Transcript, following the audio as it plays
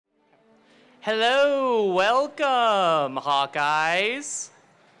Hello, welcome, Hawkeyes.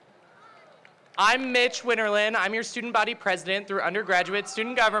 I'm Mitch Winterland. I'm your student body president through undergraduate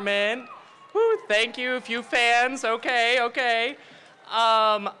student government. Woo, thank you, a few fans, okay.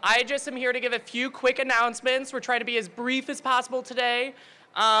 I just am here to give a few quick announcements. We're trying to be as brief as possible today.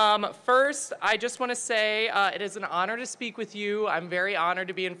 First, I just want to say it is an honor to speak with you. I'm very honored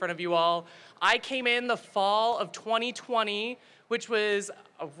to be in front of you all. I came in the fall of 2020, which was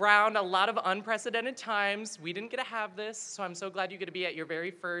around a lot of unprecedented times. We didn't get to have this, so I'm so glad you get to be at your very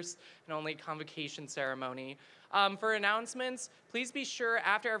first and only convocation ceremony. For announcements, please be sure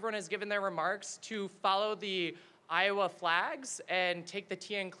after everyone has given their remarks to follow the Iowa flags and take the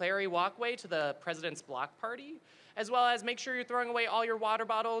Tian Clary walkway to the President's Block Party, as well as make sure you're throwing away all your water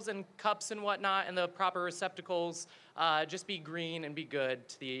bottles and cups and whatnot in the proper receptacles. Just be green and be good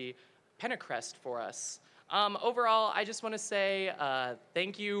to the Pentecrest for us. Overall, I just want to say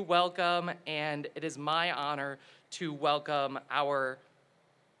thank you, welcome, and it is my honor to welcome our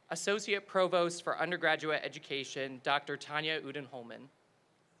Associate Provost for Undergraduate Education, Dr. Tanya Uden-Holman.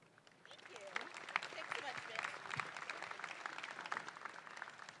 Thank you. Thanks so much, Mitch.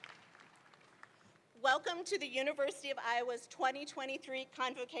 Welcome to the University of Iowa's 2023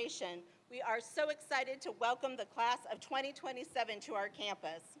 Convocation. We are so excited to welcome the class of 2027 to our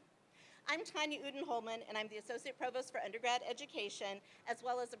campus. I'm Tanya Uden-Holman, and I'm the Associate Provost for Undergrad Education, as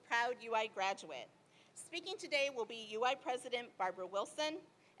well as a proud UI graduate. Speaking today will be UI President Barbara Wilson,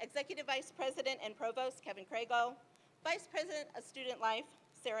 Executive Vice President and Provost Kevin Kragle, Vice President of Student Life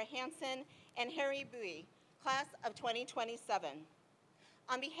Sarah Hansen, and Harry Bui, class of 2027.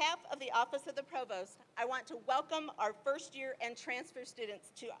 On behalf of the Office of the Provost, I want to welcome our first year and transfer students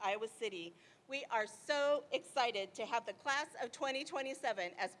to Iowa City. We are so excited to have the class of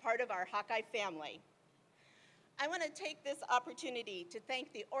 2027 as part of our Hawkeye family. I want to take this opportunity to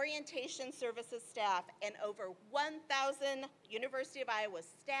thank the Orientation Services staff and over 1,000 University of Iowa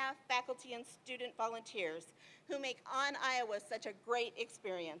staff, faculty, and student volunteers who make On Iowa such a great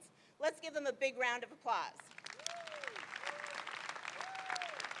experience. Let's give them a big round of applause.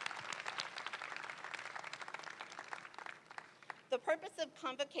 The purpose of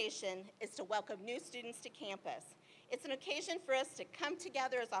Convocation is to welcome new students to campus. It's an occasion for us to come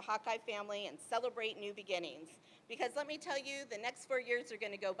together as a Hawkeye family and celebrate new beginnings. Because let me tell you, the next 4 years are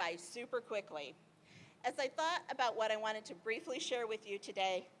going to go by super quickly. As I thought about what I wanted to briefly share with you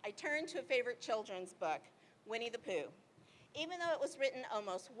today, I turned to a favorite children's book, Winnie the Pooh. Even though it was written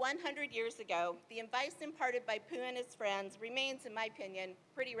almost 100 years ago, the advice imparted by Pooh and his friends remains, in my opinion,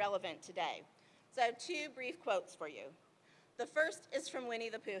 pretty relevant today. So I have two brief quotes for you. The first is from Winnie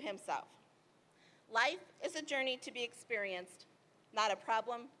the Pooh himself. Life is a journey to be experienced, not a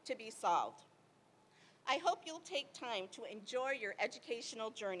problem to be solved. I hope you'll take time to enjoy your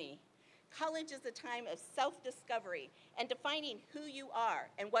educational journey. College is a time of self-discovery and defining who you are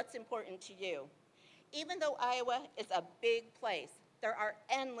and what's important to you. Even though Iowa is a big place, there are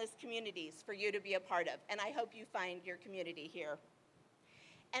endless communities for you to be a part of, and I hope you find your community here.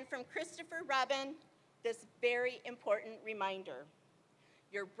 And from Christopher Robin, this very important reminder: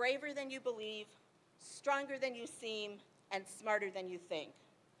 you're braver than you believe, stronger than you seem, and smarter than you think.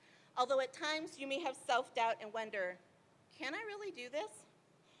 Although at times you may have self-doubt and wonder, can I really do this?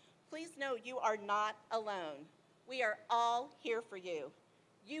 Please know you are not alone. We are all here for you.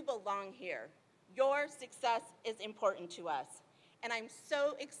 You belong here. Your success is important to us. And I'm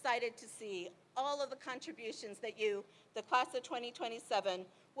so excited to see all of the contributions that you, the class of 2027,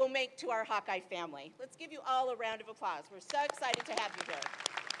 will make to our Hawkeye family. Let's give you all a round of applause. We're so excited to have you here.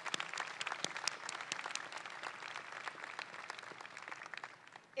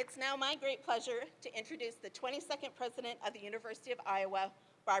 It's now my great pleasure to introduce the 22nd President of the University of Iowa,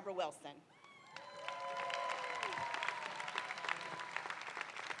 Barbara Wilson.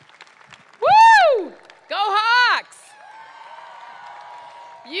 Woo! Go Hawks!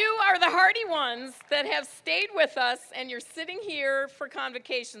 You are the hardy ones that have stayed with us, and you're sitting here for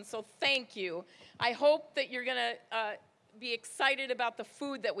Convocation, so thank you. I hope that you're going to be excited about the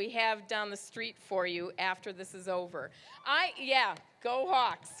food that we have down the street for you after this is over. Yeah, go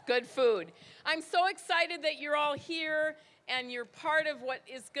Hawks, good food. I'm so excited that you're all here and you're part of what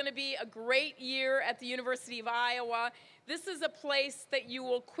is going to be a great year at the University of Iowa. This is a place that you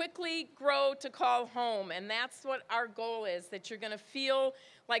will quickly grow to call home, and that's what our goal is, that you're going to feel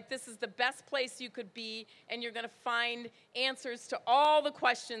like this is the best place you could be, and you're going to find answers to all the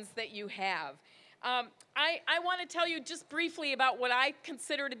questions that you have. I want to tell you just briefly about what I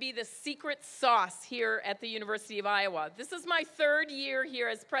consider to be the secret sauce here at the University of Iowa. This is my third year here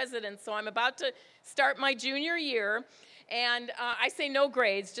as president, so I'm about to start my junior year. And I say no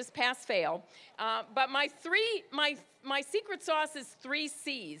grades, just pass, fail. But my secret sauce is 3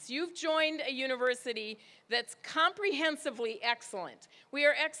 C's. You've joined a university that's comprehensively excellent. We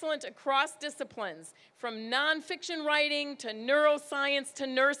are excellent across disciplines, from nonfiction writing to neuroscience to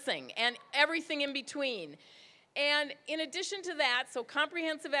nursing and everything in between. And in addition to that, so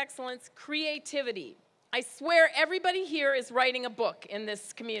comprehensive excellence, creativity. I swear everybody here is writing a book in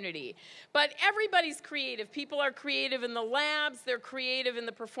this community, but everybody's creative. People are creative in the labs, they're creative in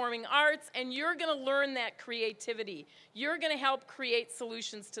the performing arts, and you're gonna learn that creativity. You're gonna help create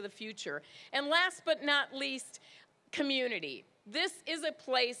solutions to the future. And last but not least, community. This is a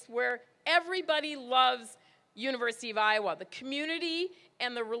place where everybody loves University of Iowa. The community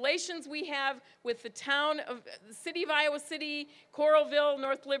and the relations we have with the town of the city of Iowa City, Coralville,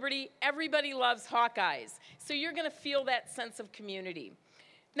 North Liberty, everybody loves Hawkeyes. So you're gonna feel that sense of community.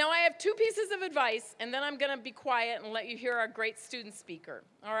 Now I have 2 pieces of advice, and then I'm gonna be quiet and let you hear our great student speaker,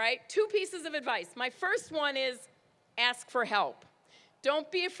 all right? 2 pieces of advice. My first one is ask for help.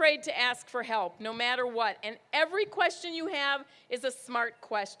 Don't be afraid to ask for help, no matter what. And every question you have is a smart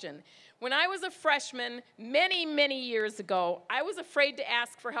question. When I was a freshman, many, many years ago, I was afraid to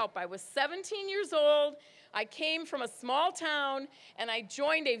ask for help. I was 17 years old. I came from a small town, and I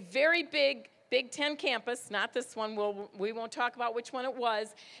joined a very big Big Ten campus, not this one, we won't talk about which one it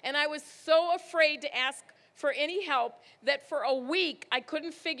was, and I was so afraid to ask for any help that for a week I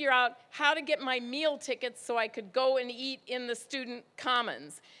couldn't figure out how to get my meal tickets so I could go and eat in the student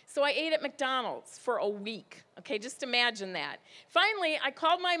commons. So I ate at McDonald's for a week. Okay, just imagine that. Finally, I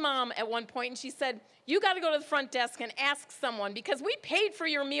called my mom at one point and she said, "You got to go to the front desk and ask someone because we paid for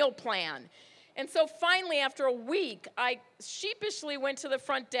your meal plan." And so finally, after a week, I sheepishly went to the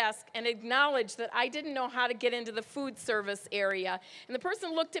front desk and acknowledged that I didn't know how to get into the food service area. And the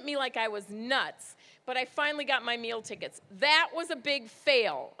person looked at me like I was nuts, but I finally got my meal tickets. That was a big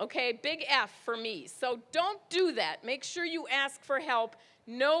fail, okay? Big F for me. So don't do that. Make sure you ask for help.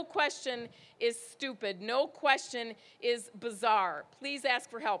 No question is stupid. No question is bizarre. Please ask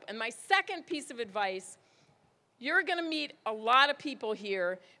for help. And my second piece of advice, you're going to meet a lot of people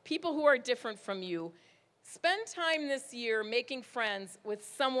here, people who are different from you. Spend time this year making friends with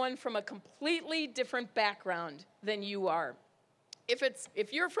someone from a completely different background than you are.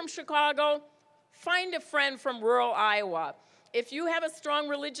 If you're from Chicago, find a friend from rural Iowa. If you have a strong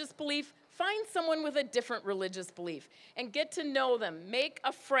religious belief, find someone with a different religious belief and get to know them. Make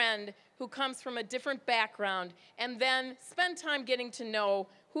a friend who comes from a different background, and then spend time getting to know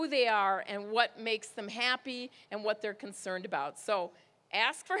who they are and what makes them happy and what they're concerned about. So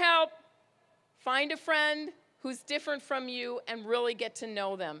ask for help, find a friend who's different from you, and really get to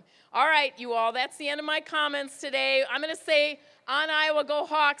know them. All right, you all, that's the end of my comments today. I'm going to say, "On Iowa, go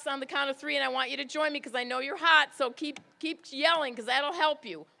Hawks," on the count of 3, and I want you to join me because I know you're hot, so keep yelling because that'll help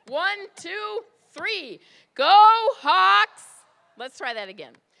you. 1, 2, 3. Go Hawks! Let's try that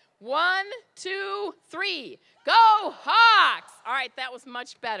again. 1, 2, 3. Go Hawks! All right, that was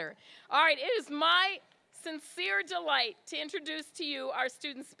much better. All right, it is my sincere delight to introduce to you our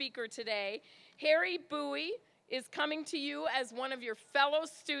student speaker today. Harry Bowie is coming to you as one of your fellow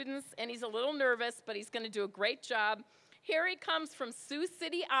students, and he's a little nervous, but he's going to do a great job. Harry comes from Sioux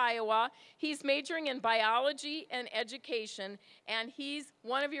City, Iowa. He's majoring in biology and education, and he's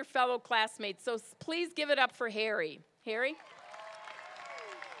one of your fellow classmates. So please give it up for Harry. Harry?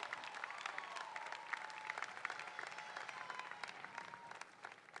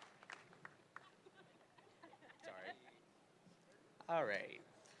 All right.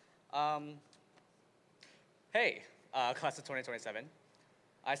 Hey, class of 2027.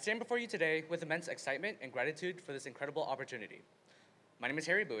 I stand before you today with immense excitement and gratitude for this incredible opportunity. My name is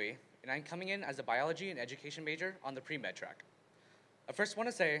Harry Bowie, and I'm coming in as a biology and education major on the pre-med track. I first want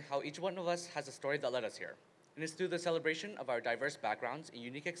to say how each one of us has a story that led us here, and it's through the celebration of our diverse backgrounds and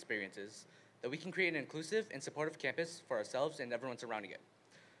unique experiences that we can create an inclusive and supportive campus for ourselves and everyone surrounding it.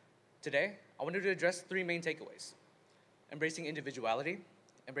 Today, I wanted to address 3 main takeaways: embracing individuality,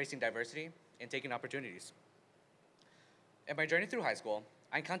 embracing diversity, and taking opportunities. In my journey through high school,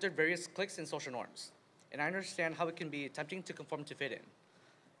 I encountered various cliques and social norms, and I understand how it can be tempting to conform to fit in.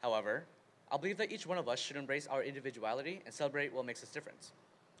 However, I believe that each one of us should embrace our individuality and celebrate what makes us different.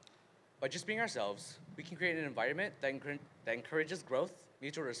 By just being ourselves, we can create an environment that encourages growth,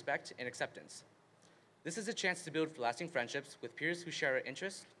 mutual respect, and acceptance. This is a chance to build lasting friendships with peers who share our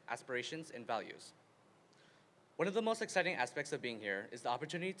interests, aspirations, and values. One of the most exciting aspects of being here is the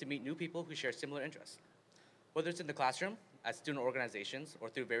opportunity to meet new people who share similar interests. Whether it's in the classroom, at student organizations, or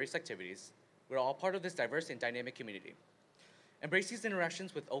through various activities, we're all part of this diverse and dynamic community. Embrace these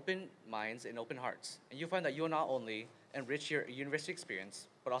interactions with open minds and open hearts, and you'll find that you'll not only enrich your university experience,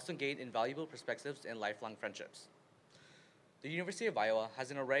 but also gain invaluable perspectives and lifelong friendships. The University of Iowa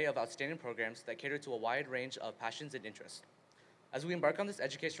has an array of outstanding programs that cater to a wide range of passions and interests. As we embark on this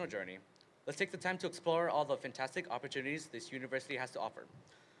educational journey, let's take the time to explore all the fantastic opportunities this university has to offer.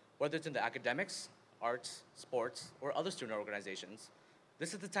 Whether it's in the academics, arts, sports, or other student organizations,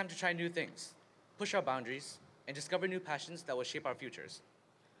 this is the time to try new things, push our boundaries, and discover new passions that will shape our futures.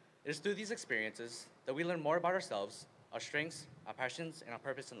 It is through these experiences that we learn more about ourselves, our strengths, our passions, and our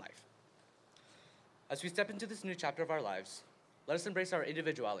purpose in life. As we step into this new chapter of our lives, let us embrace our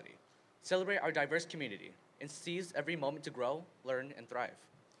individuality, celebrate our diverse community, and seize every moment to grow, learn, and thrive.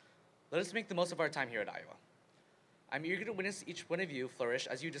 Let us make the most of our time here at Iowa. I'm eager to witness each one of you flourish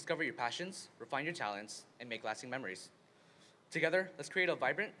as you discover your passions, refine your talents, and make lasting memories. Together, let's create a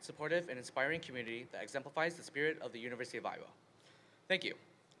vibrant, supportive, and inspiring community that exemplifies the spirit of the University of Iowa. Thank you,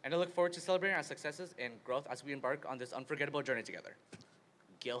 and I look forward to celebrating our successes and growth as we embark on this unforgettable journey together.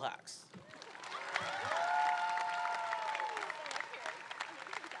 Gil Hacks.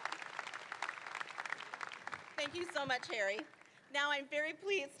 Thank you so much, Harry. Now I'm very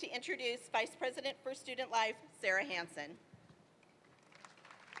pleased to introduce Vice President for Student Life, Sarah Hansen.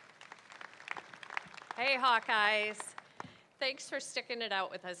 Hey, Hawkeyes. Thanks for sticking it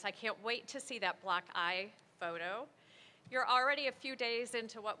out with us. I can't wait to see that black eye photo. You're already a few days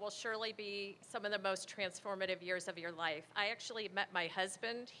into what will surely be some of the most transformative years of your life. I actually met my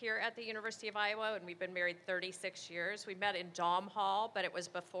husband here at the University of Iowa, and we've been married 36 years. We met in Dom Hall, but it was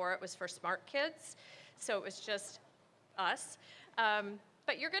before it was for smart kids, so it was just us.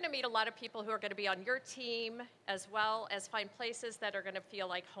 But you're going to meet a lot of people who are going to be on your team, as well as find places that are going to feel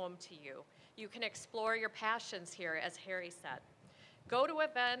like home to you. You can explore your passions here, as Harry said. Go to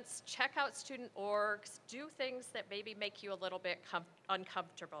events, check out student orgs, do things that maybe make you a little bit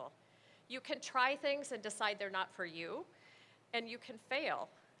uncomfortable. You can try things and decide they're not for you, and you can fail.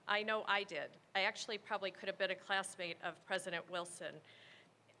 I know I did. I actually probably could have been a classmate of President Wilson.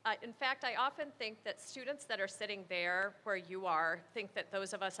 In fact, I often think that students that are sitting there where you are think that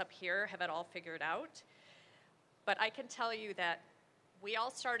those of us up here have it all figured out. But I can tell you that we all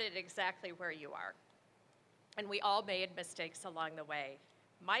started exactly where you are. And we all made mistakes along the way.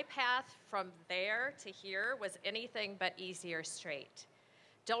 My path from there to here was anything but easy or straight.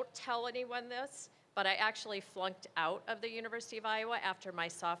 Don't tell anyone this, but I actually flunked out of the University of Iowa after my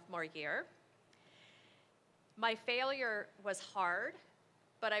sophomore year. My failure was hard,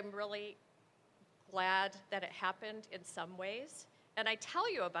 but I'm really glad that it happened in some ways. And I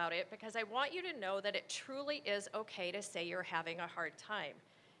tell you about it because I want you to know that it truly is okay to say you're having a hard time.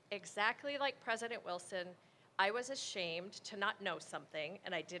 Exactly like President Wilson, I was ashamed to not know something,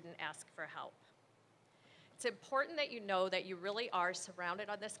 and I didn't ask for help. It's important that you know that you really are surrounded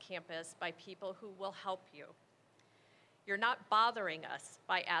on this campus by people who will help you. You're not bothering us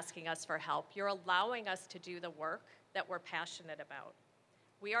by asking us for help. You're allowing us to do the work that we're passionate about.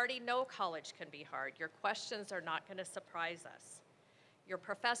 We already know college can be hard. Your questions are not going to surprise us. Your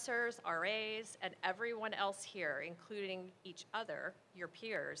professors, RAs, and everyone else here, including each other, your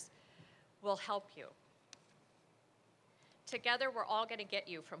peers, will help you. Together, we're all going to get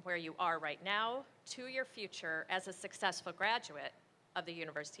you from where you are right now to your future as a successful graduate of the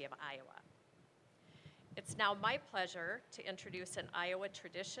University of Iowa. It's now my pleasure to introduce an Iowa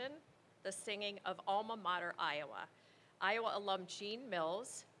tradition, the singing of Alma Mater, Iowa. Iowa alum Gene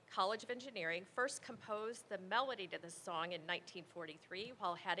Mills, College of Engineering, first composed the melody to this song in 1943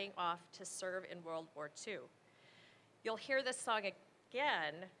 while heading off to serve in World War II. You'll hear this song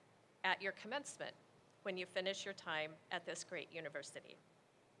again at your commencement when you finish your time at this great university.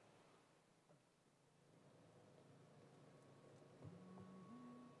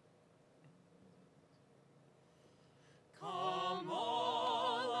 Come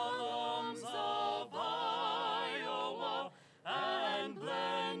all alums of Iowa, and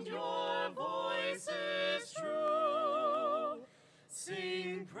blend your voices true.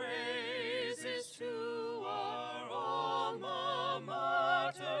 Sing praises to our alma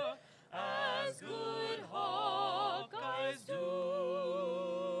mater, as good Hawkeyes do.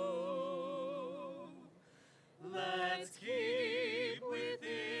 Let's keep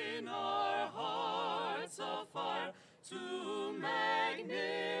within our hearts a fire to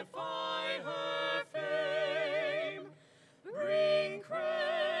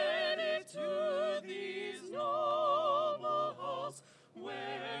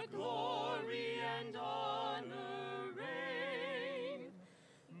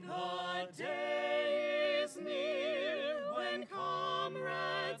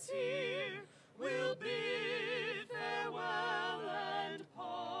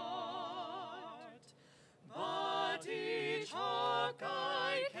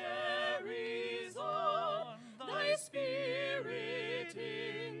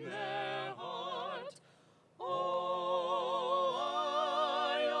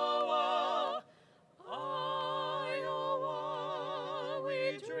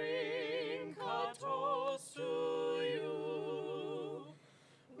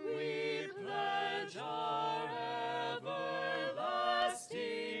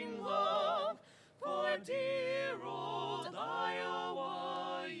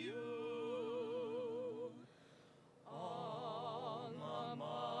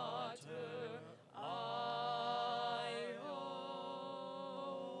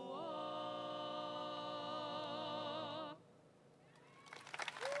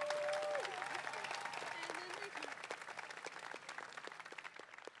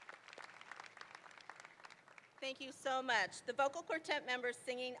Thank you so much. The vocal quartet members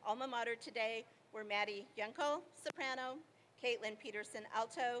singing Alma Mater today were Maddie Yunkel, soprano, Caitlin Peterson,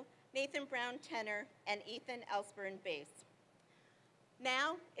 alto, Nathan Brown, tenor, and Ethan Elsburn, bass.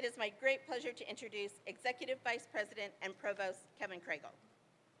 Now, it is my great pleasure to introduce Executive Vice President and Provost Kevin Craigle.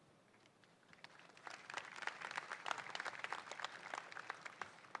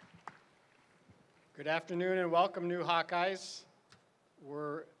 Good afternoon and welcome, new Hawkeyes.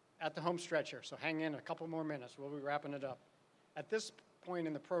 We're at the home stretch here, so hang in a couple more minutes. We'll be wrapping it up. At this point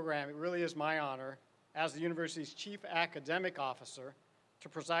in the program, it really is my honor, as the university's Chief Academic Officer, to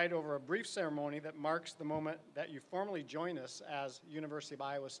preside over a brief ceremony that marks the moment that you formally join us as University of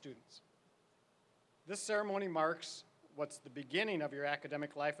Iowa students. This ceremony marks what's the beginning of your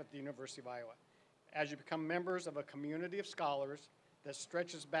academic life at the University of Iowa, as you become members of a community of scholars that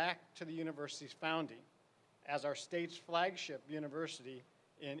stretches back to the university's founding as our state's flagship university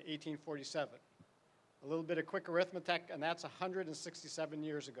in 1847. A little bit of quick arithmetic, and that's 167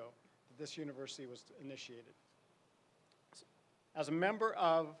 years ago that this university was initiated. As a member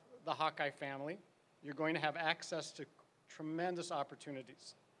of the Hawkeye family, you're going to have access to tremendous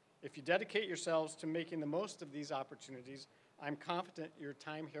opportunities. If you dedicate yourselves to making the most of these opportunities, I'm confident your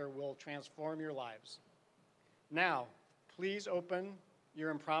time here will transform your lives. Now, please open your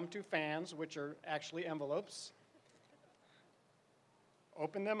impromptu fans, which are actually envelopes.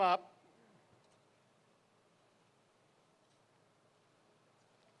 Open them up.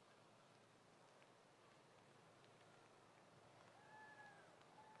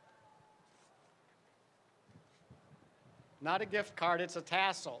 Not a gift card, it's a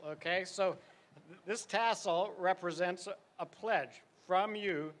tassel, okay? So this tassel represents a pledge from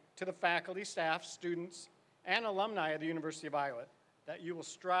you to the faculty, staff, students, and alumni of the University of Iowa that you will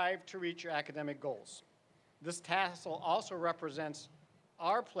strive to reach your academic goals. This tassel also represents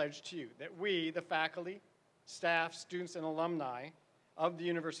our pledge to you that we, the faculty, staff, students, and alumni of the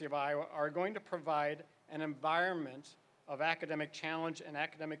University of Iowa, are going to provide an environment of academic challenge and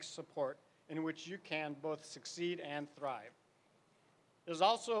academic support in which you can both succeed and thrive. There's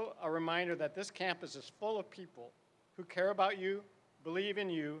also a reminder that this campus is full of people who care about you, believe in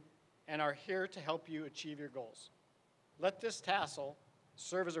you, and are here to help you achieve your goals. Let this tassel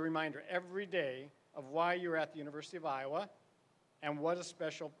serve as a reminder every day of why you're at the University of Iowa and what a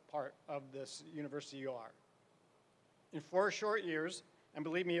special part of this university you are. In 4 short years, and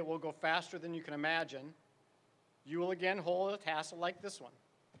believe me, it will go faster than you can imagine, you will again hold a tassel like this one.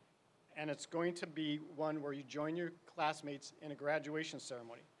 And it's going to be one where you join your classmates in a graduation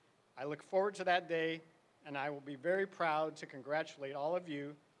ceremony. I look forward to that day, and I will be very proud to congratulate all of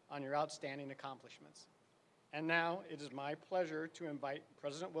you on your outstanding accomplishments. And now it is my pleasure to invite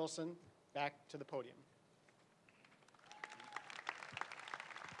President Wilson back to the podium.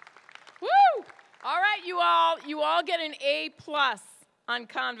 Woo! All right, you all get an A+ on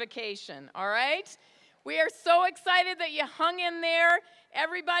Convocation, all right? We are so excited that you hung in there.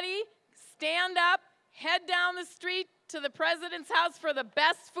 Everybody, stand up, head down the street to the President's house for the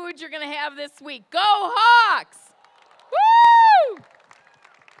best food you're going to have this week. Go Hawks!